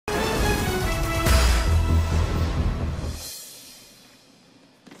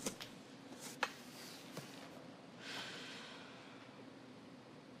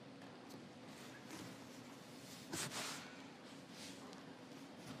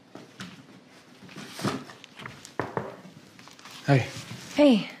Hey.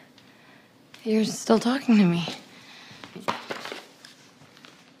 Hey. You're still talking to me.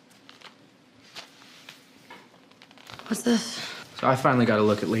 What's this? So I finally got a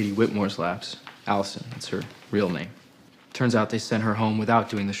look at Lady Whitmore's labs. Allison, that's her real name. Turns out they sent her home without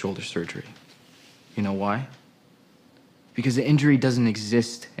doing the shoulder surgery. You know why? Because the injury doesn't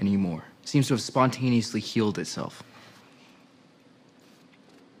exist anymore. It seems to have spontaneously healed itself.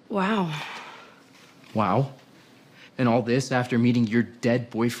 Wow. Wow. And all this after meeting your dead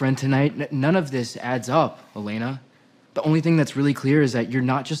boyfriend tonight? None of this adds up, Elena. The only thing that's really clear is that you're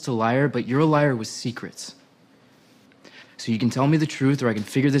not just a liar, but you're a liar with secrets. So you can tell me the truth or I can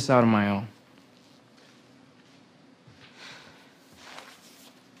figure this out on my own.